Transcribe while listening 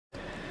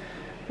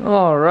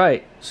All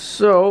right,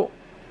 so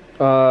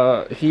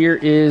here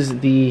is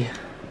the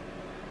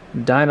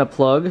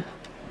Dynaplug,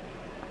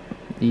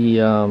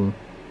 the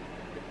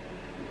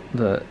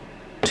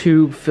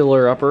tube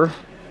filler upper.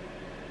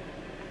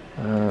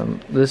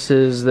 This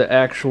is the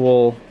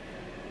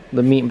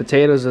meat and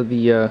potatoes of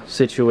the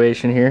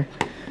situation here.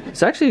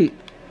 It's actually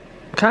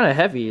kind of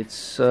heavy.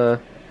 It's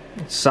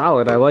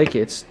solid. I like it.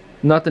 It's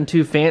nothing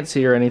too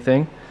fancy or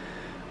anything.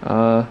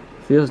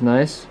 Feels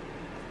nice.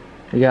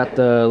 We got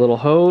the little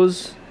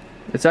hose.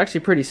 It's actually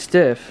pretty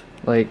stiff.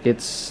 Like,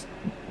 it's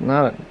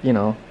not, you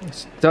know,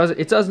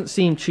 it doesn't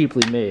seem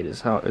cheaply made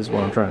is what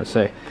I'm trying to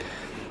say.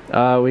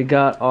 We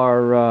got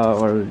our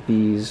what are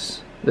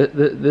these?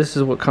 This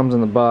is what comes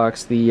in the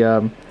box.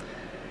 The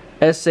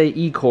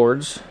SAE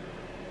cords.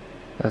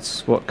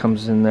 That's what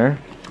comes in there.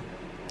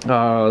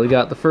 We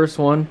got the first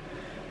one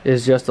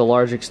is just a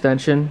large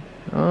extension.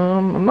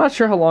 I'm not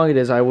sure how long it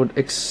is. I'm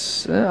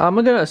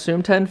gonna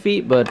assume 10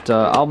 feet, but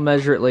I'll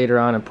measure it later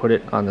on and put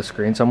it on the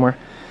screen somewhere.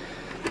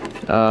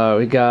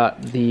 We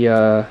got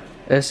the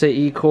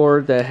SAE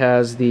cord that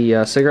has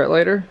the cigarette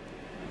lighter.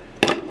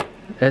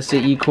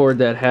 SAE cord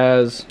that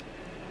has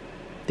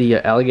the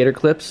alligator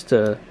clips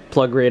to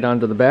plug right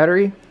onto the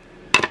battery.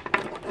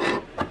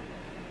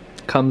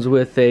 Comes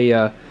with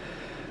a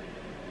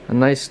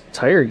nice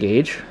tire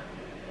gauge.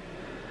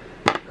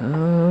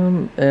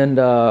 And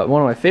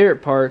one of my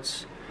favorite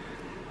parts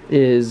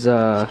is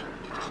the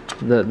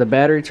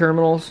battery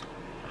terminals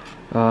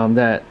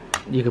that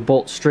you could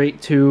bolt straight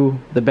to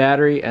the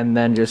battery and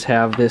then just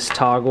have this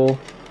toggle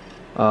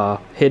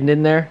hidden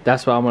in there.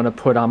 That's what I'm going to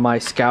put on my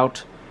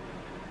Scout,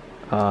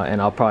 and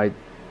I'll probably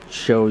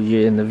show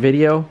you in the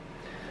video.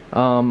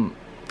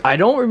 I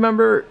don't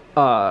remember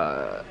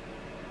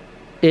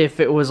if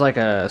it was like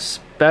a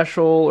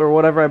special or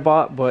whatever I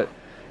bought, but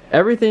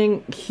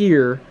everything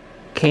here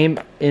came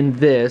in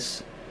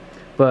this,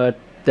 but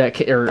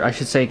or I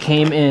should say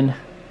came in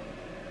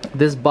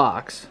this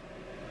box.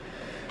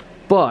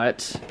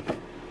 But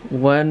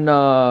when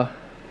I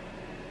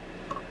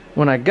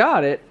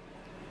got it,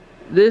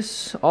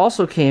 this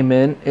also came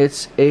in.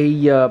 It's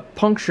a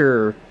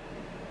puncture.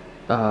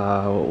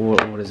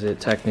 What is it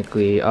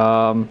technically?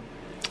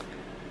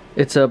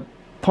 It's a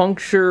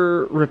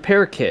puncture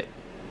repair kit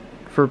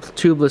for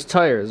tubeless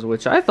tires,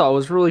 which I thought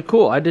was really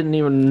cool. I didn't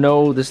even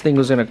know this thing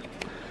was gonna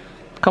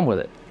come with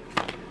it.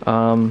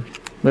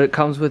 But it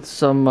comes with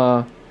some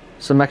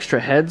extra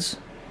heads,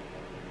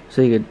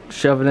 so you could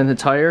shove it in the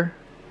tire.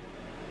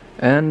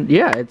 And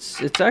yeah,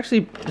 it's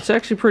actually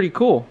pretty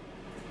cool.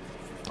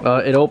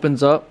 It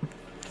opens up.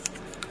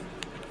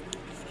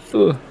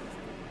 Ugh.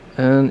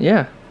 And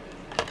yeah,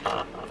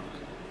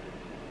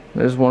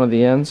 there's one of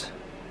the ends.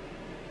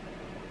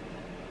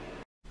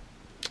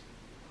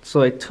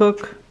 So I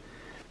took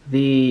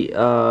the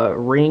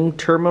ring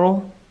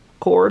terminal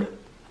cord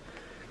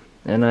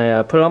and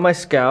I put it on my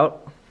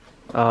Scout.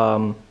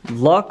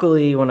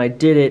 Luckily, when I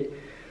did it,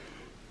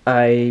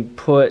 I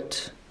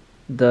put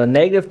the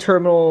negative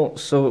terminal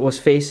so it was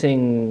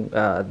facing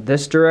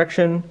this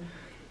direction.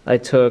 I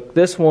took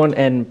this one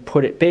and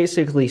put it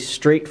basically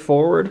straight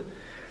forward,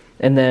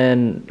 and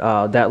then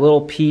that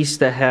little piece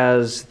that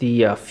has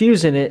the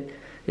fuse in it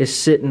is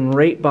sitting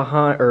right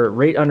behind or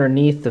right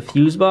underneath the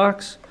fuse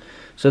box.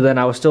 So then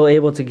I was still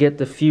able to get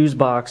the fuse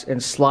box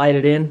and slide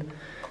it in,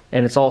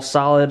 and it's all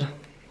solid.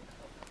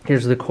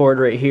 Here's the cord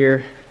right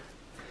here,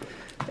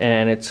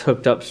 and it's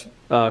hooked up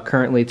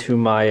currently to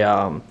my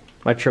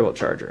my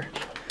turbocharger.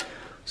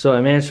 So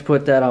I managed to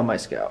put that on my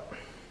Scout.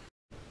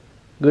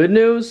 Good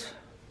news,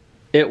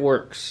 it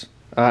works.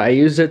 I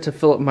used it to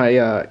fill up my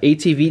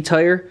ATV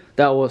tire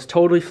that was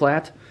totally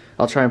flat.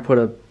 I'll try and put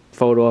a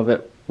photo of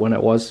it when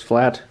it was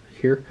flat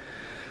here.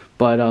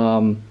 But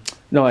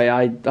no,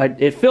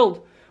 it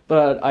filled,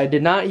 but I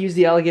did not use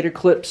the alligator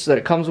clips that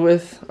it comes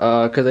with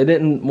because I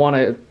didn't want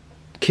to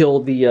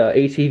kill the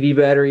ATV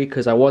battery,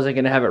 because I wasn't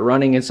going to have it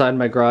running inside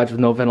my garage with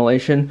no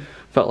ventilation.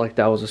 Felt like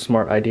that was a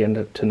smart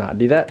idea to not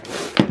do that.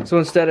 So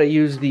instead I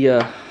used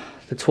the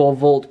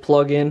 12-volt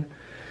plug-in.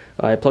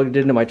 I plugged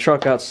it into my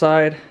truck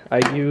outside. I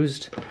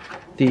used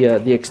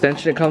the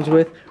extension it comes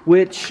with,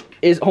 which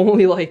is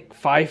only like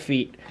 5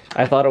 feet.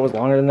 I thought it was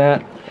longer than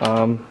that.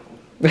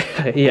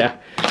 Yeah,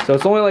 so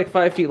it's only like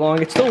 5 feet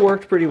long. It still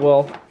worked pretty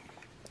well,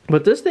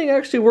 but this thing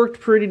actually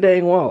worked pretty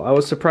dang well. I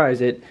was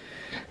surprised. It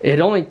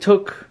only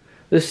took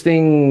this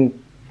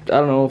thing, I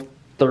don't know,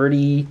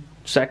 30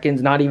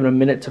 seconds, not even a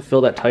minute, to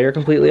fill that tire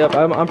completely up.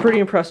 I'm pretty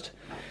impressed.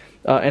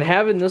 And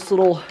having this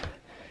little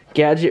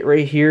gadget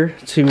right here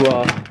to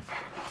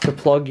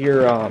plug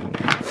your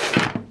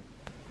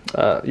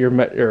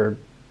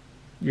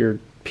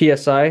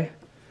PSI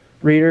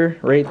reader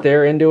right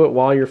there into it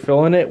while you're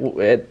filling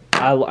it,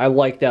 I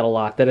like that a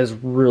lot. That is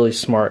really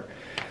smart.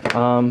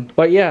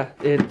 But yeah,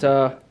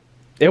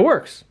 it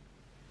works.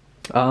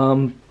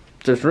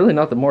 There's really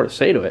nothing more to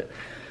say to it.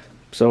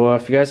 So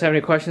if you guys have any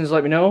questions,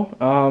 let me know.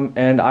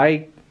 And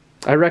I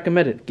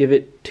recommend it. Give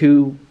it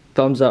 2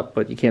 thumbs up,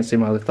 but you can't see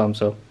my other thumb,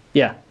 so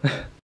yeah.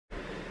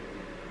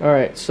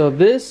 Alright, so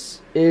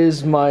this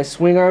is my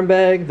swing arm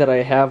bag that I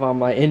have on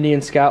my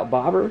Indian Scout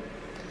bobber.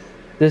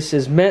 This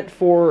is meant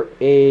for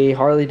a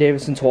Harley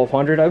Davidson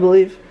 1200, I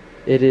believe.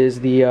 It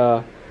is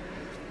the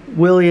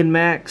William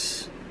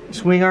Max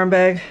swing arm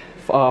bag,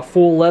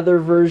 full leather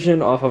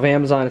version off of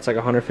Amazon. It's like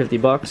 150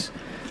 bucks.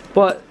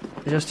 But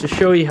just to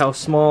show you how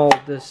small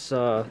this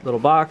little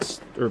box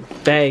or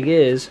bag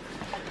is,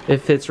 it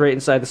fits right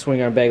inside the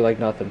swing arm bag like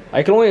nothing.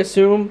 I can only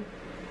assume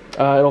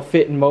it'll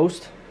fit in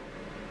most.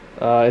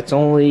 It's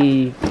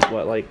only,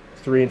 what, like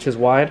 3 inches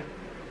wide?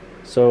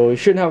 So you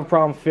shouldn't have a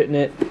problem fitting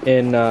it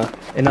in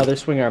other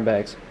swing arm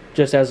bags.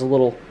 Just as a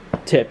little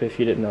tip if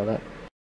you didn't know that.